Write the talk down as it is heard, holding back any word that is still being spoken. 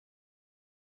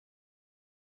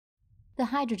The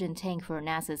hydrogen tank for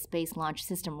NASA's Space Launch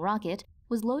System rocket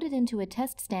was loaded into a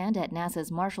test stand at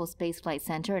NASA's Marshall Space Flight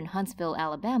Center in Huntsville,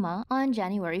 Alabama on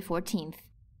January 14th.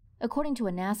 According to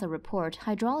a NASA report,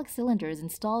 hydraulic cylinders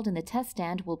installed in the test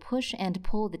stand will push and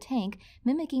pull the tank,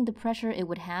 mimicking the pressure it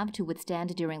would have to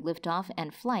withstand during liftoff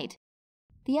and flight.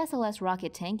 The SLS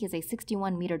rocket tank is a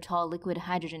 61-meter-tall liquid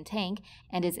hydrogen tank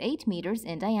and is 8 meters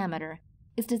in diameter.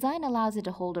 Its design allows it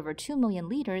to hold over 2 million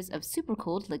liters of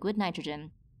supercooled liquid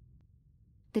nitrogen.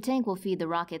 The tank will feed the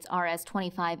rocket's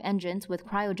RS-25 engines with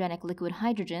cryogenic liquid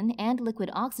hydrogen and liquid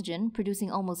oxygen, producing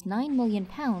almost 9 million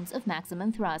pounds of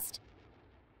maximum thrust.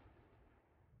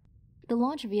 The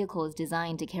launch vehicle is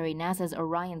designed to carry NASA's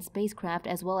Orion spacecraft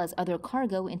as well as other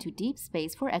cargo into deep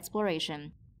space for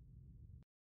exploration.